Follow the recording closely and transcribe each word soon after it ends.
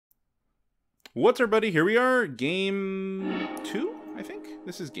What's our buddy? Here we are, game 2, I think?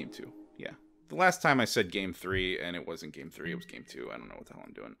 This is game 2, yeah. The last time I said game 3, and it wasn't game 3, it was game 2. I don't know what the hell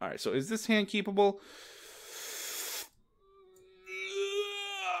I'm doing. Alright, so is this hand keepable?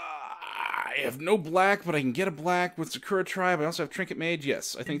 I have no black, but I can get a black with Sakura Tribe. I also have Trinket Mage.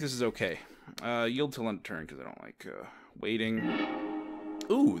 Yes, I think this is okay. Yield till end turn, because I don't like waiting.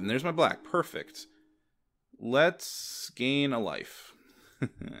 Ooh, and there's my black. Perfect. Let's gain a life.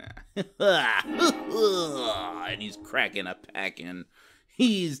 And he's cracking a pack in.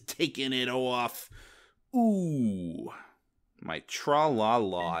 He's taking it off. Ooh. My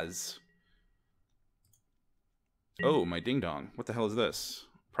tra-la-laws. Oh, my ding-dong. What the hell is this?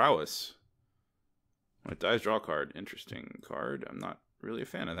 Prowess. When it dies, draw a card. Interesting card. I'm not really a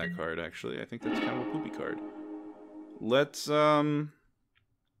fan of that card, actually. I think that's kind of a poopy card. Let's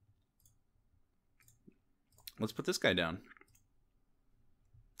put this guy down.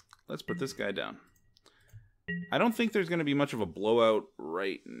 Let's put this guy down. I don't think there's going to be much of a blowout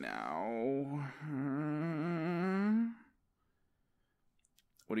right now.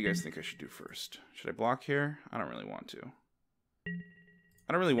 What do you guys think I should do first? Should I block here? I don't really want to.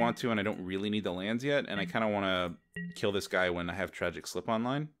 I don't really want to, and I don't really need the lands yet, and I kind of want to kill this guy when I have Tragic Slip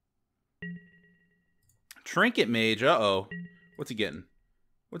online. Trinket Mage, uh-oh. What's he getting?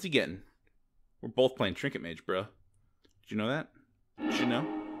 What's he getting? We're both playing Trinket Mage, bro. Did you know that? Did you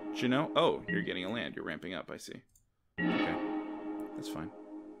know? Did you know? Oh, you're getting a land. You're ramping up, I see. Okay. That's fine.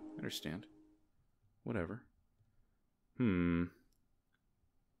 I understand. Whatever.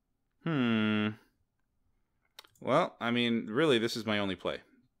 Well, I mean, really, this is my only play.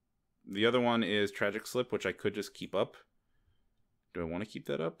 The other one is Tragic Slip, which I could just keep up. Do I want to keep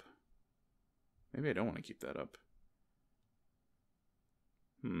that up? Maybe I don't want to keep that up.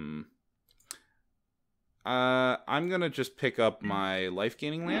 I'm going to just pick up my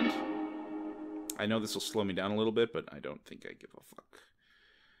life-gaining land. I know this will slow me down a little bit, but I don't think I give a fuck.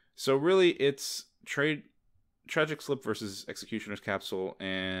 So really, it's Tragic Slip versus Executioner's Capsule,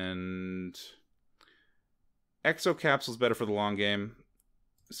 and Exo Capsule's better for the long game,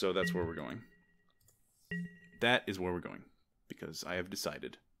 so that's where we're going. That is where we're going, because I have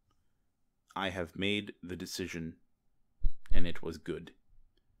decided. I have made the decision, and it was good.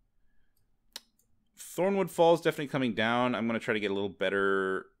 Thornwood Falls definitely coming down. I'm going to try to get a little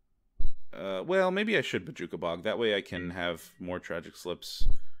better. Well, maybe I should Bajuka Bog. That way I can have more Tragic Slips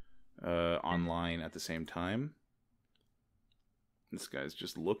online at the same time. This guy's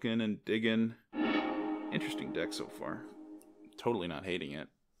just looking and digging. Interesting deck so far. Totally not hating it.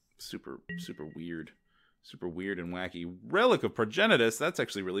 Super weird. Super weird and wacky. Relic of Progenitus. That's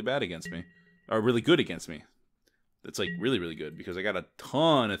actually really bad against me. Or really good against me. That's like really good because I got a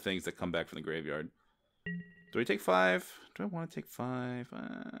ton of things that come back from the graveyard. Do I take 5? Do I want to take 5?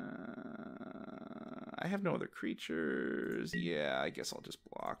 I have no other creatures. Yeah, I guess I'll just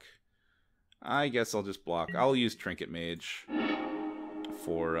block. I'll use Trinket Mage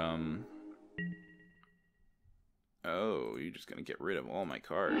for, Oh, you're just gonna get rid of all my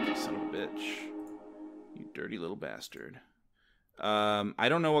cards, you son of a bitch. You dirty little bastard. I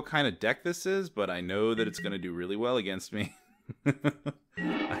don't know what kind of deck this is, but I know that it's gonna do really well against me.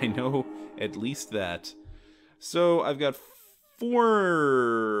 I know at least that. So I've got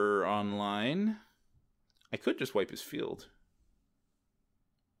 4 online. I could just wipe his field.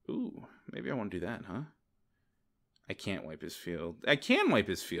 Ooh, maybe I want to do that, huh? I can't wipe his field. I can wipe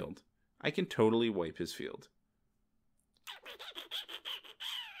his field. I can totally wipe his field.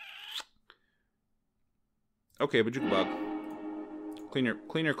 Okay, Bajuka Bog.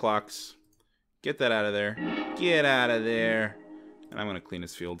 Clean your clocks. Get that out of there. Get out of there. And I'm going to clean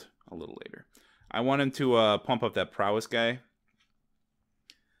his field a little later. I want him to pump up that prowess guy. I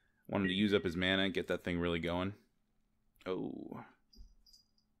want him to use up his mana and get that thing really going. Oh.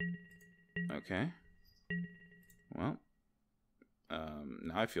 Okay. Well.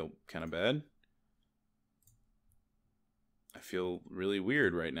 Now I feel kind of bad. I feel really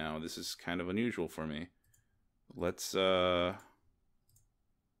weird right now. This is kind of unusual for me. Let's just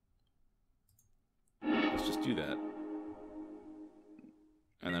do that.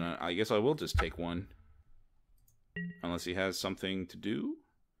 And then I guess I will just take 1. Unless he has something to do.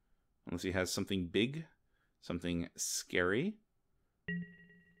 Unless he has something big. Something scary.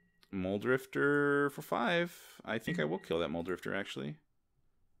 Moldrifter for 5. I think I will kill that Moldrifter, actually.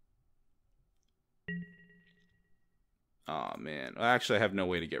 Aw, man. Actually, I have no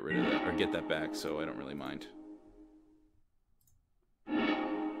way to get rid of that, or get that back, so I don't really mind.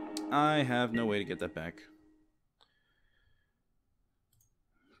 I have no way to get that back.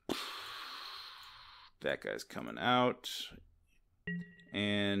 That guy's coming out.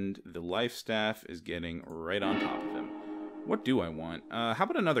 And the life staff is getting right on top of him. What do I want? How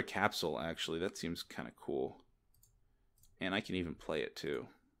about another capsule, actually? That seems kind of cool. And I can even play it, too.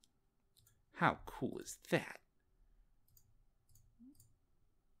 How cool is that?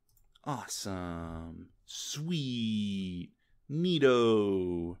 Awesome. Sweet.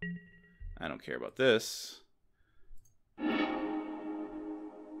 Neato. I don't care about this.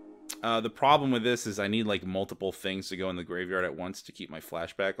 The problem with this is I need like multiple things to go in the graveyard at once to keep my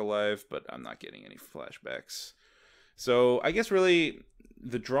flashback alive, but I'm not getting any flashbacks. So I guess really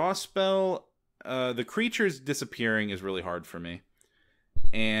the draw spell, the creatures disappearing is really hard for me.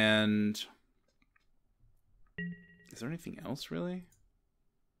 And is there anything else really?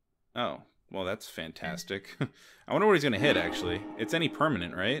 Oh, well that's fantastic. I wonder what he's going to hit actually. It's any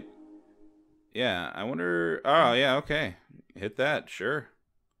permanent, right? Yeah, I wonder... Oh, yeah, okay. Hit that, sure.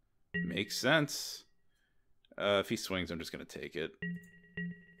 Makes sense. If he swings, I'm just going to take it.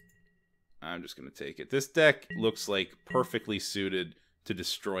 I'm just going to take it. This deck looks like perfectly suited to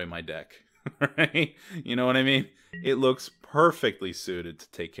destroy my deck. Right? You know what I mean? It looks perfectly suited to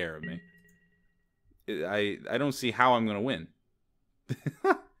take care of me. I don't see how I'm going to win.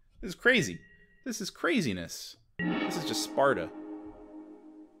 This is crazy. This is craziness. This is just Sparta.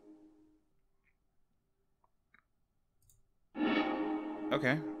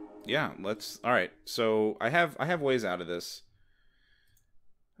 Okay. Yeah, let's... Alright, so I have ways out of this.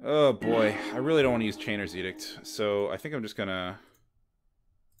 Oh, boy. I really don't want to use Chainer's Edict, so I think I'm just gonna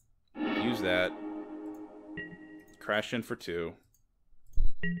use that. Crash in for 2.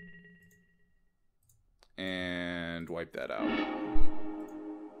 And wipe that out.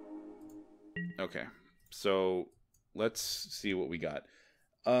 Okay, so let's see what we got.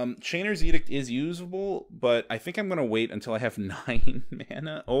 Chainer's Edict is usable, but I think I'm going to wait until I have 9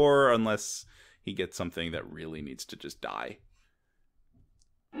 mana, or unless he gets something that really needs to just die.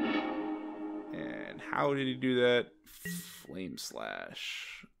 And how did he do that? Flame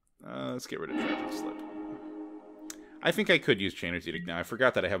Slash. Let's get rid of Tragic Slip. I think I could use Chainer's Edict now. I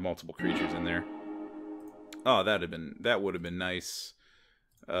forgot that I have multiple creatures in there. Oh, that would have been nice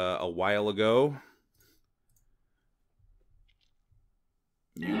a while ago.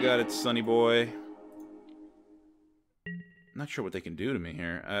 You got it, sonny boy. Not sure what they can do to me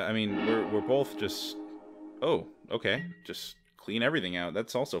here. I mean, we're both just... Oh, okay. Just clean everything out.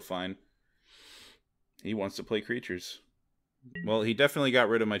 That's also fine. He wants to play creatures. Well, he definitely got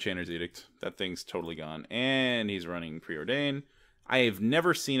rid of my Chainer's Edict. That thing's totally gone. And he's running Preordain. I have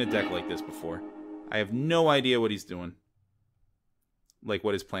never seen a deck like this before. I have no idea what he's doing. Like,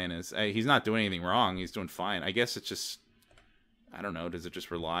 what his plan is. He's not doing anything wrong. He's doing fine. I guess it's just... I don't know. Does it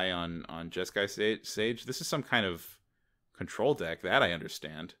just rely on Jeskai Sage? This is some kind of control deck. That I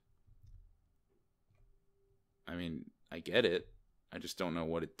understand. I mean, I get it. I just don't know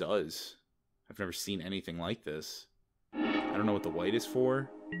what it does. I've never seen anything like this. I don't know what the white is for.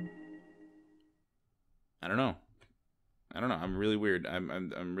 I don't know. I'm really weird.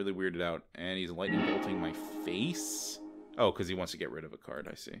 I'm really weirded out. And he's lightning bolting my face? Oh, because he wants to get rid of a card.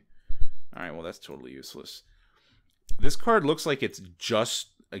 I see. All right. Well, that's totally useless. This card looks like it's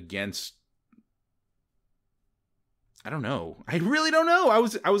just against... I don't know. I really don't know. I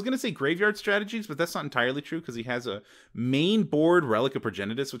was going to say graveyard strategies, but that's not entirely true because he has a main board Relic of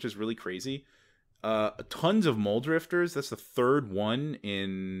Progenitus, which is really crazy. Tons of Mole Drifters. That's the third one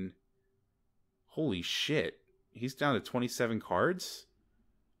in... Holy shit. He's down to 27 cards?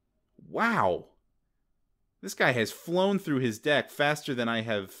 Wow. This guy has flown through his deck faster than I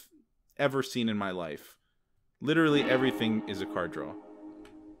have ever seen in my life. Literally everything is a card draw.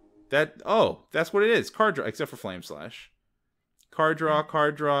 Oh, that's what it is. Card draw, except for Flame Slash. Card draw,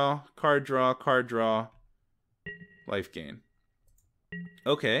 card draw, card draw, card draw. Life gain.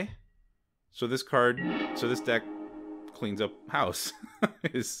 Okay. So this deck cleans up house.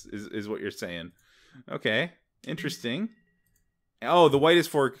 is what you're saying. Okay. Interesting. Oh, the white is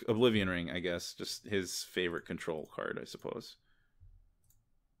for Oblivion Ring, I guess. Just his favorite control card, I suppose.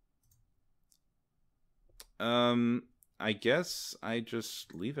 I guess I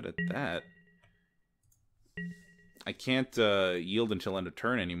just leave it at that. I can't yield until end of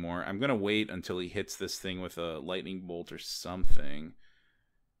turn anymore. I'm gonna wait until he hits this thing with a lightning bolt or something.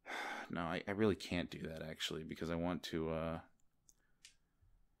 No, I really can't do that, actually, because I want to...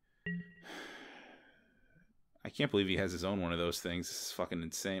 I can't believe he has his own one of those things. This is fucking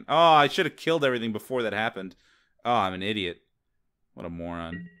insane. Oh, I should have killed everything before that happened. Oh, I'm an idiot. What a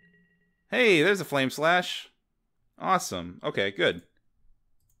moron. Hey, there's a Flame Slash. Awesome. Okay, good.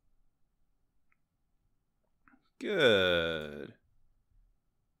 Good.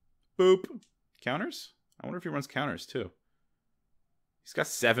 Boop. Counters? I wonder if he runs counters, too. He's got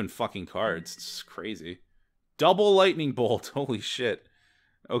 7 fucking cards. It's crazy. Double lightning bolt. Holy shit.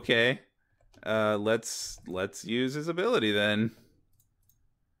 Okay. Let's use his ability then.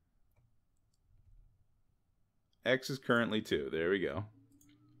 X is currently 2. There we go.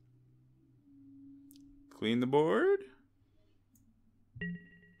 Clean the board.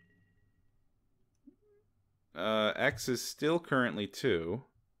 X is still currently 2.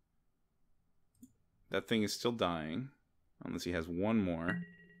 That thing is still dying. Unless he has one more.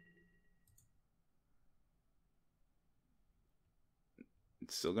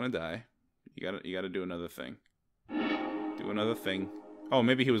 It's still gonna die. You gotta do another thing. Do another thing. Oh,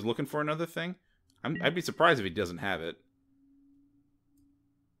 maybe he was looking for another thing? I'd be surprised if he doesn't have it.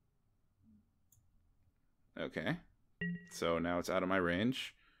 Okay. So now it's out of my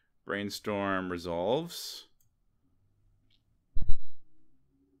range. Brainstorm resolves.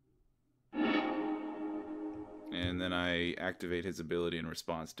 And then I activate his ability in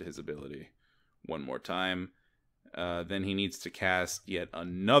response to his ability one more time. Then he needs to cast yet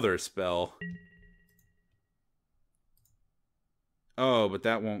another spell. Oh, but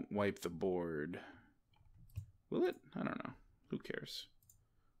that won't wipe the board. Will it? I don't know. Who cares?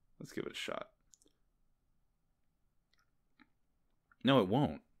 Let's give it a shot. No, it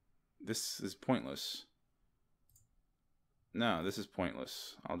won't. This is pointless. No, this is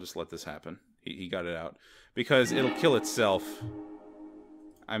pointless. I'll just let this happen. He got it out. Because it'll kill itself.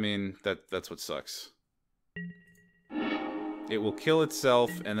 I mean, that's what sucks. It will kill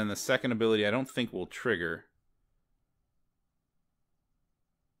itself, and then the second ability I don't think will trigger.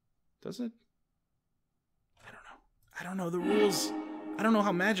 Does it? I don't know. I don't know the rules. I don't know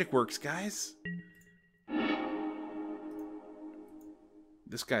how magic works, guys.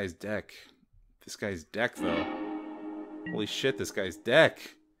 This guy's deck. This guy's deck, though. Holy shit, this guy's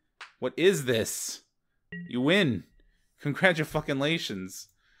deck. What is this? You win. Congratulations.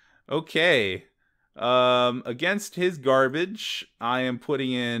 Okay. Against his garbage, I am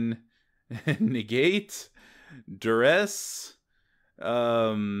putting in negate, duress.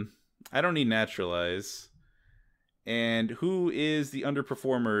 I don't need naturalize. And who is the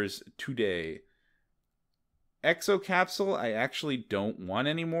underperformers today? Exo Capsule, I actually don't want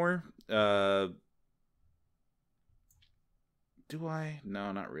anymore. Do I?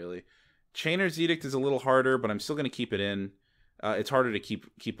 No, not really. Chainer's Edict is a little harder, but I'm still going to keep it in. It's harder to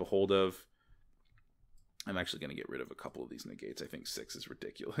keep a hold of. I'm actually going to get rid of a couple of these negates. I think 6 is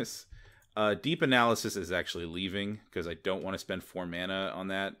ridiculous. Deep Analysis is actually leaving because I don't want to spend 4 mana on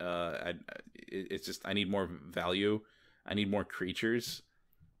that. It's just I need more value. I need more creatures.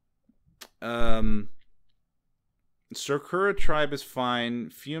 Sakura Tribe is fine.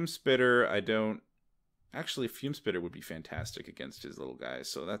 Fume Spitter, I don't... Actually, Fume Spitter would be fantastic against his little guys,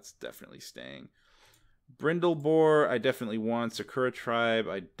 so that's definitely staying. Brindlebore, I definitely want. Sakura Tribe,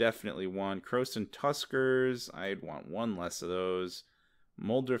 I definitely want. Croson Tuskers, I'd want 1 less of those.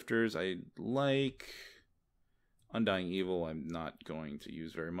 Moldrifters, I like. Undying Evil, I'm not going to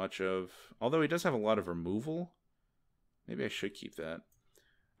use very much of. Although he does have a lot of removal. Maybe I should keep that.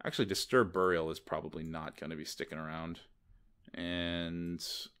 Actually, Disturb Burial is probably not going to be sticking around. And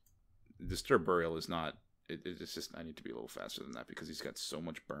Disturb Burial is not... It's just, I need to be a little faster than that because he's got so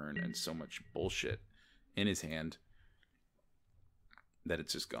much burn and so much bullshit in his hand that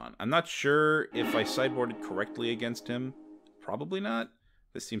it's just gone. I'm not sure if I sideboarded correctly against him. Probably not.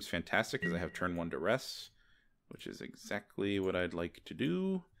 This seems fantastic because I have turn 1 Duress, which is exactly what I'd like to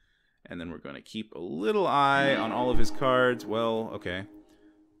do. And then we're going to keep a little eye on all of his cards. Well, okay.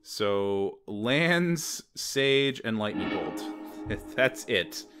 So, lands, Sage, and Lightning Bolt. That's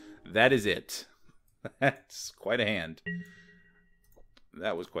it. That is it. That's quite a hand.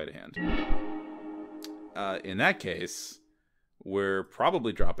 That was quite a hand. In that case, we're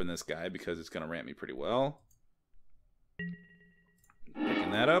probably dropping this guy because it's going to ramp me pretty well.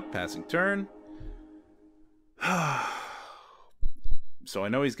 Picking that up, passing turn. So I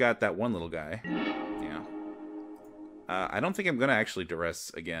know he's got that one little guy. Yeah. I don't think I'm going to actually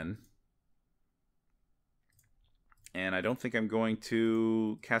duress again. And I don't think I'm going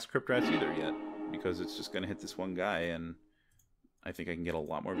to cast Crypt Rats either yet. Because it's just going to hit this one guy. And I think I can get a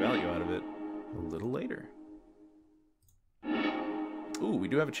lot more value out of it a little later. Ooh, we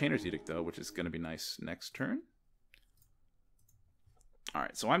do have a Chainer's Edict, though, which is going to be nice next turn.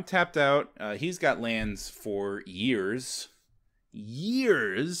 Alright, so I'm tapped out. He's got lands for years.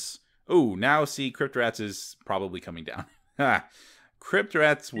 Years? Oh, now see, Crypt Rats is probably coming down. Crypt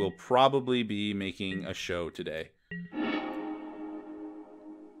Rats will probably be making a show today.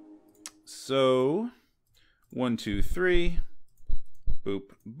 So, 1, 2, 3.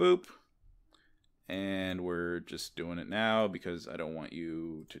 Boop, boop. And we're just doing it now because I don't want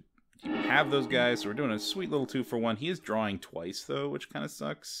you to have those guys. So we're doing a sweet little 2-for-1. He is drawing twice, though, which kind of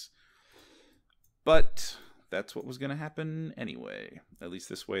sucks. But that's what was going to happen anyway. At least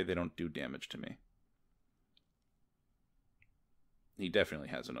this way they don't do damage to me. He definitely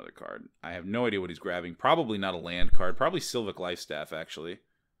has another card. I have no idea what he's grabbing. Probably not a land card. Probably Sylvic Lifestaff, actually.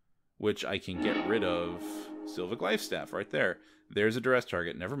 Which I can get rid of. Sylvic Lifestaff right there. There's a duress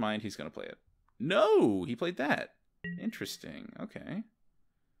target. Never mind, he's going to play it. No! He played that. Interesting. Okay.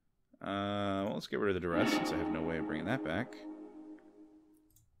 Well, let's get rid of the duress since I have no way of bringing that back.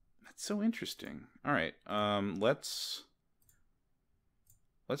 That's so interesting. Alright, let's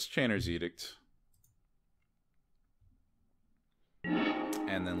Chainer's Edict.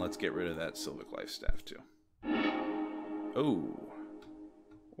 And then let's get rid of that Sylvic Lifestaff, too. Oh.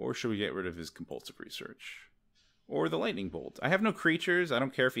 Or should we get rid of his Compulsive Research? Or the Lightning Bolt. I have no creatures. I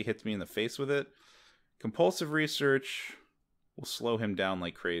don't care if he hits me in the face with it. Compulsive Research will slow him down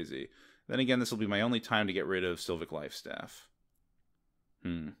like crazy. Then again, this will be my only time to get rid of Sylvic Lifestaff.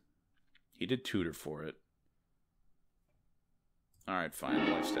 He did tutor for it. Alright, fine.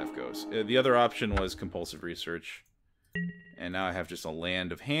 The Lifestaff goes. The other option was Compulsive Research. And now I have just a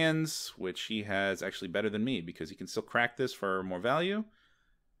land of hands, which he has actually better than me, because he can still crack this for more value.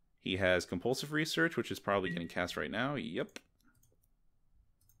 He has Compulsive Research, which is probably getting cast right now. Yep.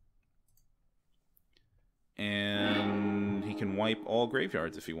 And he can wipe all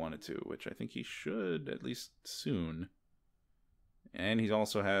graveyards if he wanted to, which I think he should, at least soon. And he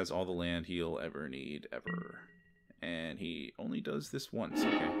also has all the land he'll ever need, ever. And he only does this once.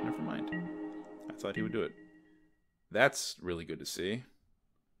 Okay, never mind. I thought he would do it. That's really good to see.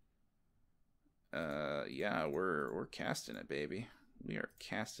 Yeah, we're casting it, baby. We are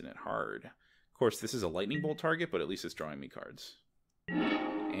casting it hard. Of course, this is a Lightning Bolt target, but at least it's drawing me cards.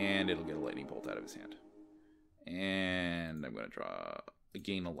 And it'll get a Lightning Bolt out of his hand. And I'm going to draw a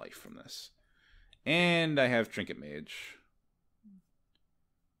gain a life from this. And I have Trinket Mage.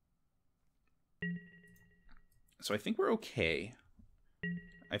 So I think we're okay.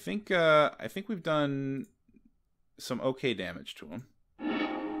 I think we've done some okay damage to him.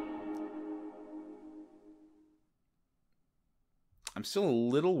 I'm still a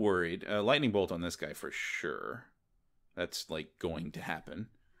little worried. Lightning Bolt on this guy for sure. That's like going to happen.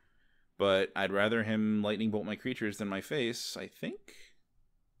 But I'd rather him Lightning Bolt my creatures than my face, I think.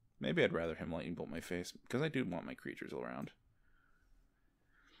 Maybe I'd rather him Lightning Bolt my face, because I do want my creatures around.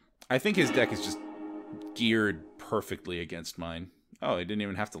 I think his deck is just geared perfectly against mine. Oh, he didn't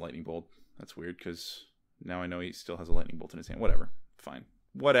even have to Lightning Bolt. That's weird, because now I know he still has a Lightning Bolt in his hand. Whatever. Fine.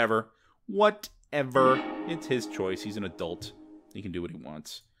 Whatever. Whatever. It's his choice. He's an adult. He can do what he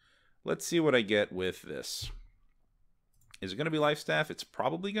wants. Let's see what I get with this. Is it going to be Lifestaff? It's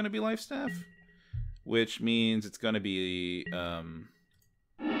probably going to be Lifestaff. Which means it's going to be... Do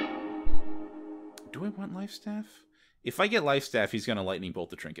I want Lifestaff? If I get Lifestaff, he's going to Lightning Bolt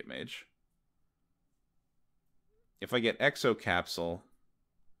the Trinket Mage. If I get Exo Capsule,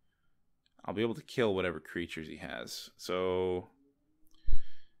 I'll be able to kill whatever creatures he has. So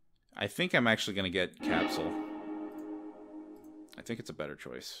I think I'm actually going to get Capsule. I think it's a better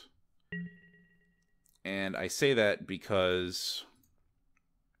choice. And I say that because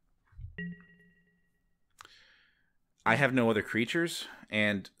I have no other creatures,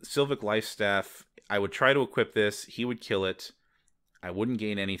 and Sylvic Lifestaff, I would try to equip this, he would kill it, I wouldn't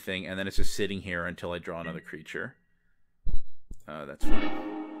gain anything, and then it's just sitting here until I draw another creature. That's fine.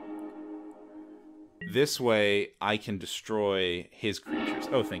 This way, I can destroy his creatures.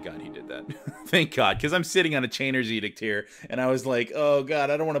 Oh, thank God he did that. Thank God, because I'm sitting on a Chainer's Edict here, and I was like, oh God,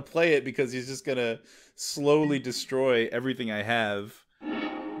 I don't want to play it because he's just going to slowly destroy everything I have.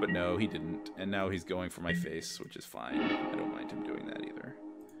 But no, he didn't. And now he's going for my face, which is fine. I don't mind him doing that either.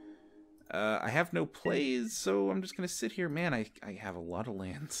 I have no plays, so I'm just going to sit here. Man, I have a lot of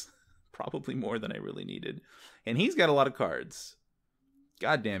lands. Probably more than I really needed. And he's got a lot of cards.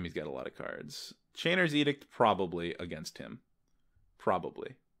 God damn, he's got a lot of cards. Chainer's Edict, probably against him.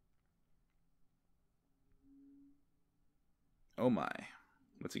 Probably. Oh my.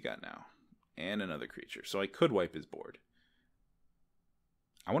 What's he got now? And another creature. So I could wipe his board.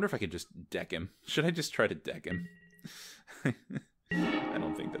 I wonder if I could just deck him. Should I just try to deck him? I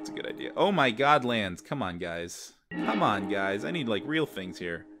don't think that's a good idea. Oh my God, lands. Come on, guys. Come on, guys. I need, like, real things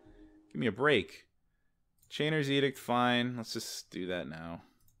here. Give me a break. Chainer's Edict, fine. Let's just do that now.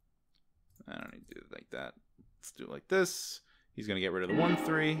 I don't need to do it like that. Let's do it like this. He's going to get rid of the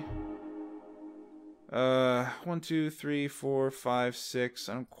 1/3. 1, 2, 3, 4, 5, 6.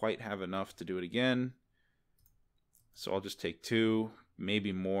 I don't quite have enough to do it again. So I'll just take 2.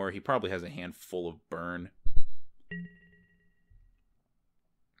 maybe more. He probably has a handful of burn.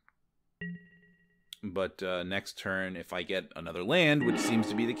 But next turn, if I get another land, which seems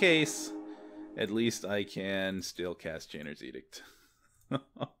to be the case, at least I can still cast Chainer's Edict.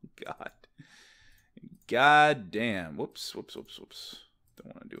 Oh, God. God damn. Whoops, whoops, whoops, whoops.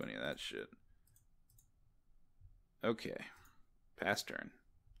 Don't want to do any of that shit. Okay. Pass turn.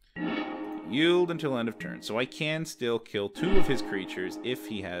 Yield until end of turn. So I can still kill 2 of his creatures if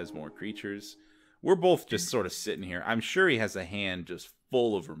he has more creatures. We're both just sort of sitting here. I'm sure he has a hand just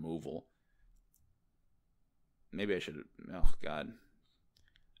full of removal. Maybe I should... Oh, God.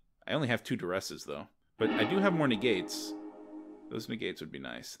 I only have 2 duresses, though. But I do have more negates. Those negates would be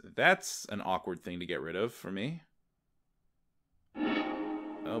nice. That's an awkward thing to get rid of for me.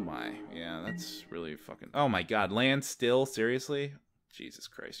 Oh, my. Yeah, that's really fucking... Oh, my God. Land still? Seriously? Jesus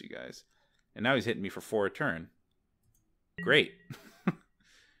Christ, you guys. And now he's hitting me for 4 a turn. Great.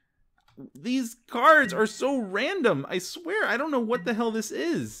 These cards are so random. I swear, I don't know what the hell this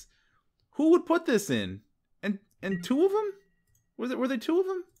is. Who would put this in? And 2 of them? Were there 2 of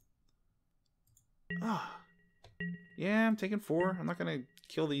them? Oh. Yeah, I'm taking 4. I'm not going to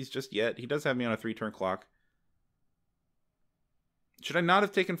kill these just yet. He does have me on a 3-turn clock. Should I not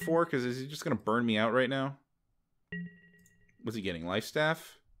have taken 4? Because is he just going to burn me out right now? What's he getting? Life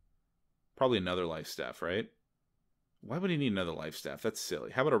Staff? Probably another Life Staff, right? Why would he need another Life Staff? That's silly.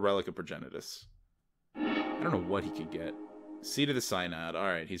 How about a Relic of Progenitus? I don't know what he could get. Seed of the Synod.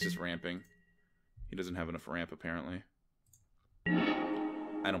 Alright, he's just ramping. He doesn't have enough ramp, apparently.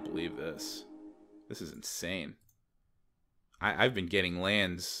 I don't believe this. This is insane. I've been getting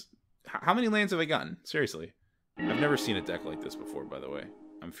lands. How many lands have I gotten? Seriously. I've never seen a deck like this before, by the way.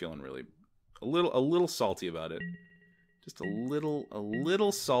 I'm feeling really... A little salty about it. Just a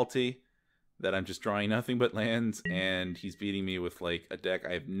little salty that I'm just drawing nothing but lands, and he's beating me with, like, a deck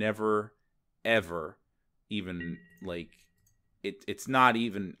I've never, ever even, like... It's not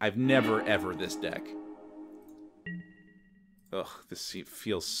even... I've never, ever this deck. Ugh, this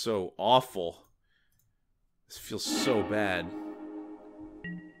feels so awful. This feels so bad.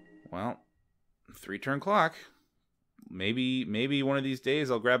 Well, 3-turn clock. Maybe one of these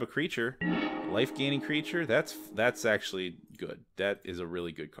days I'll grab a creature. Life-gaining creature. That's actually good. That is a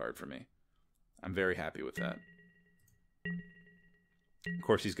really good card for me. I'm very happy with that. Of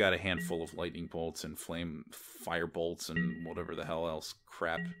course, he's got a handful of lightning bolts and fire bolts and whatever the hell else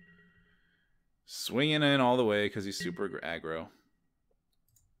crap. Swinging in all the way because he's super aggro.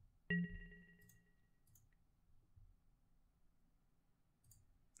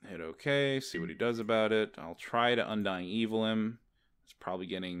 Hit OK, see what he does about it. I'll try to Undying Evil him. It's probably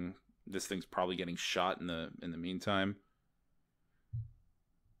getting... This thing's probably getting shot in the meantime.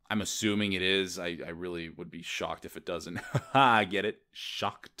 I'm assuming it is. I really would be shocked if it doesn't. Haha, I get it.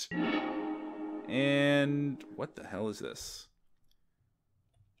 Shocked. And what the hell is this?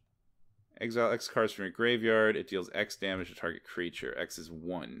 Exile X cards from your graveyard. It deals X damage to target creature. X is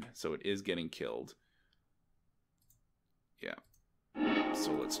 1, so it is getting killed. Yeah.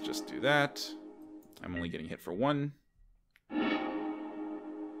 So let's just do that. I'm only getting hit for 1.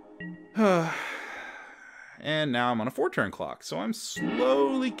 And now I'm on a 4-turn clock, so I'm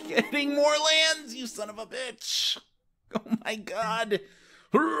slowly getting more lands, you son of a bitch! Oh my god!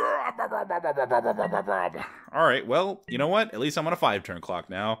 Alright, well, you know what? At least I'm on a 5-turn clock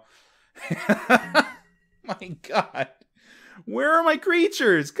now. My god. Where are my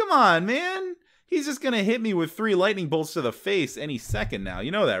creatures? Come on, man! He's just gonna hit me with 3 lightning bolts to the face any second now. You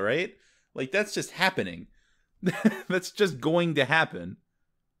know that, right? Like, that's just happening. That's just going to happen.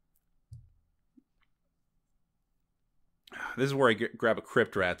 This is where I grab a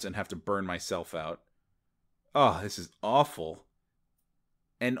Crypt Rats and have to burn myself out. Oh, this is awful.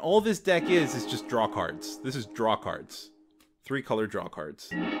 And all this deck is just draw cards. This is draw cards. 3-color draw cards.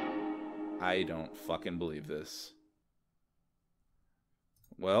 I don't fucking believe this.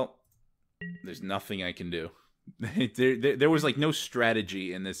 Well, there's nothing I can do. There was like no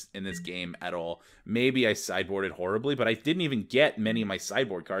strategy in this game at all. Maybe I sideboarded horribly, but I didn't even get many of my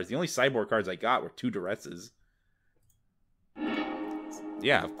sideboard cards. The only sideboard cards I got were 2 Duresses.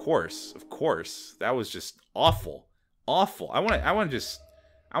 Yeah, of course. Of course. That was just awful. Awful. I want to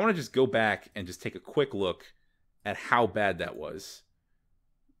just go back and just take a quick look at how bad that was.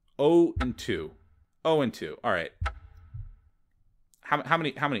 0-2. 0-2. All right. How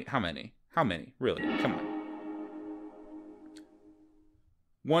many? Really? Come on.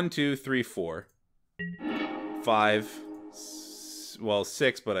 1, 2, 3, 4, 5. Well,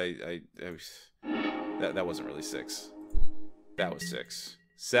 6, but that wasn't really 6. That was 6.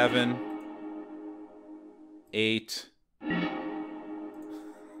 7, 8,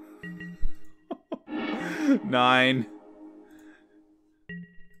 9.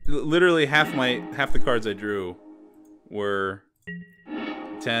 Literally half the cards I drew were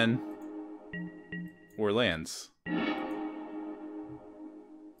 10 were lands.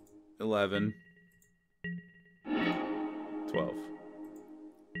 11, 12.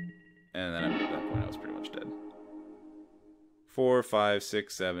 And then at that point I was pretty much dead. 4, 5,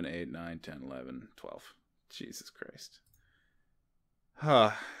 6, 7, 8, 9, 10, 11, 12. Jesus Christ.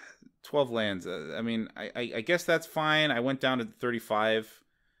 12 lands. I mean, I guess that's fine. I went down to 35.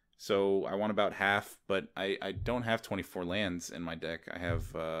 So I want about half, but I don't have 24 lands in my deck. I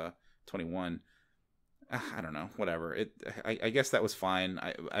have 21. I don't know. Whatever. I guess that was fine.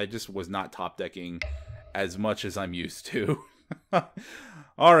 I just was not top decking as much as I'm used to.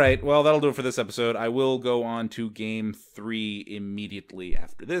 All right. Well, that'll do it for this episode. I will go on to game 3 immediately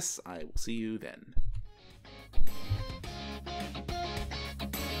after this. I will see you then.